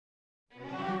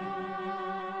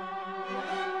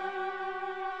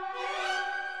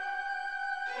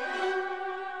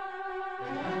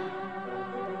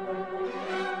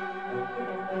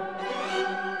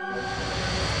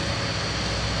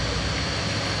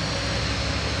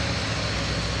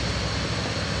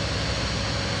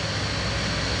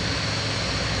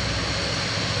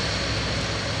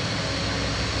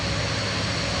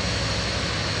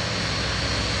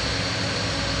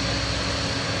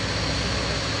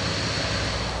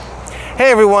Hey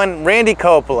everyone, Randy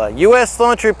Coppola, U.S.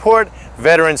 Launch Report,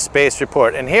 Veteran Space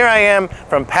Report, and here I am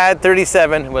from Pad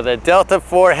 37 with a Delta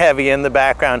IV Heavy in the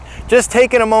background, just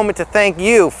taking a moment to thank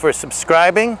you for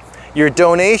subscribing, your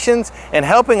donations, and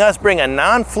helping us bring a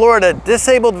non-Florida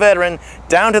disabled veteran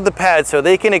down to the pad so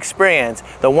they can experience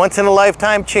the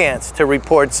once-in-a-lifetime chance to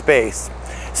report space.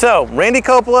 So, Randy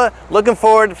Coppola, looking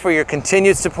forward for your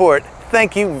continued support.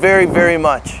 Thank you very, very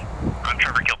much. I'm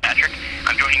Trevor Kilpatrick.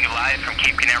 I'm joining you live from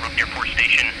Cape Canaveral Air Force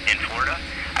Station in Florida.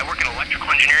 I work in electrical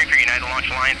engineering for United Launch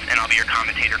Alliance, and I'll be your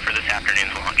commentator for this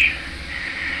afternoon's launch.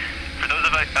 For those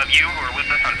of you who are with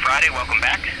us on Friday, welcome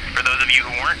back. For those of you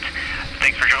who weren't,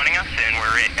 thanks for joining us, and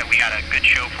we got a good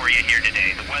show for you here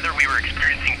today. The weather we were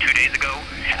experiencing 2 days ago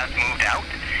has moved out,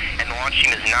 and the launch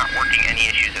team is not working any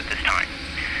issues at this time.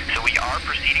 So we are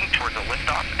proceeding towards a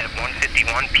liftoff at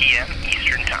 1:51 p.m.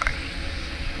 Eastern Time.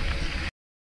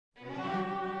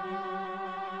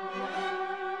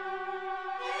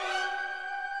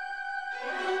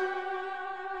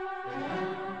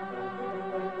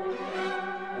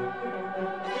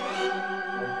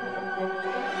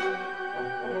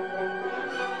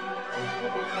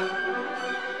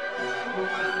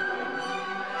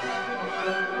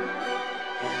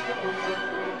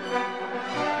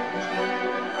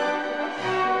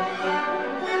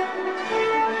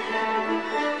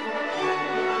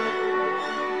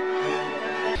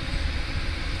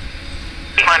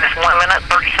 Minus 1 minute,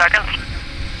 30 seconds.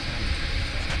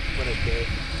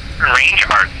 Range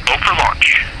are go for launch.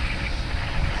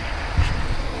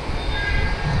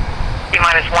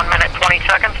 T-minus 1 minute, 20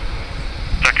 seconds.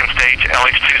 Second stage,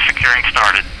 LH2 securing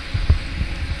started.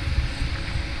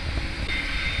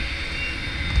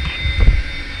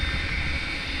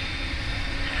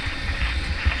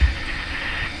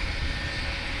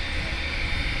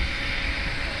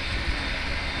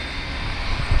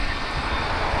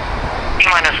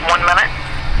 Minus 1 minute.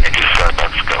 It is said,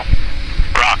 let's go.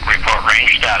 Rock, report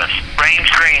range status. Range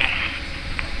green.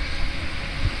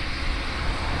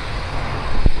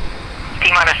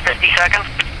 T-minus 50 seconds.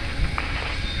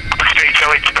 Stage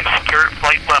LH2 secure,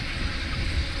 flight left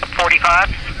 45.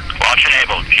 Launch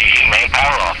enabled. GE, main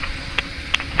power off.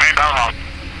 Main power off.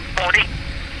 40.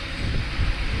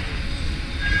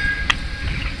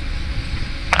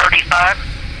 35.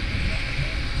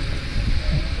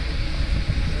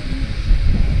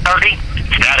 30.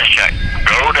 Status check.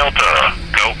 Go Delta.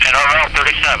 Go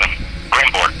NROL-37.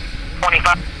 Green board.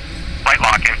 25. Light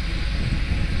locking.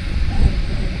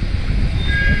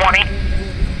 20.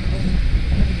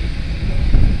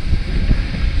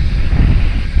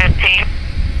 15.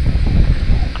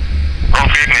 Roll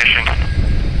for ignition.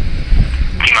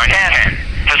 T-minus 10.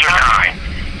 Scissor 9.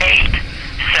 8.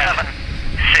 7.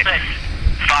 6.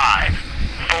 5.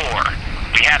 4.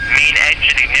 We have main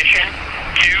engine ignition.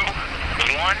 2.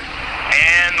 1,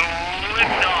 and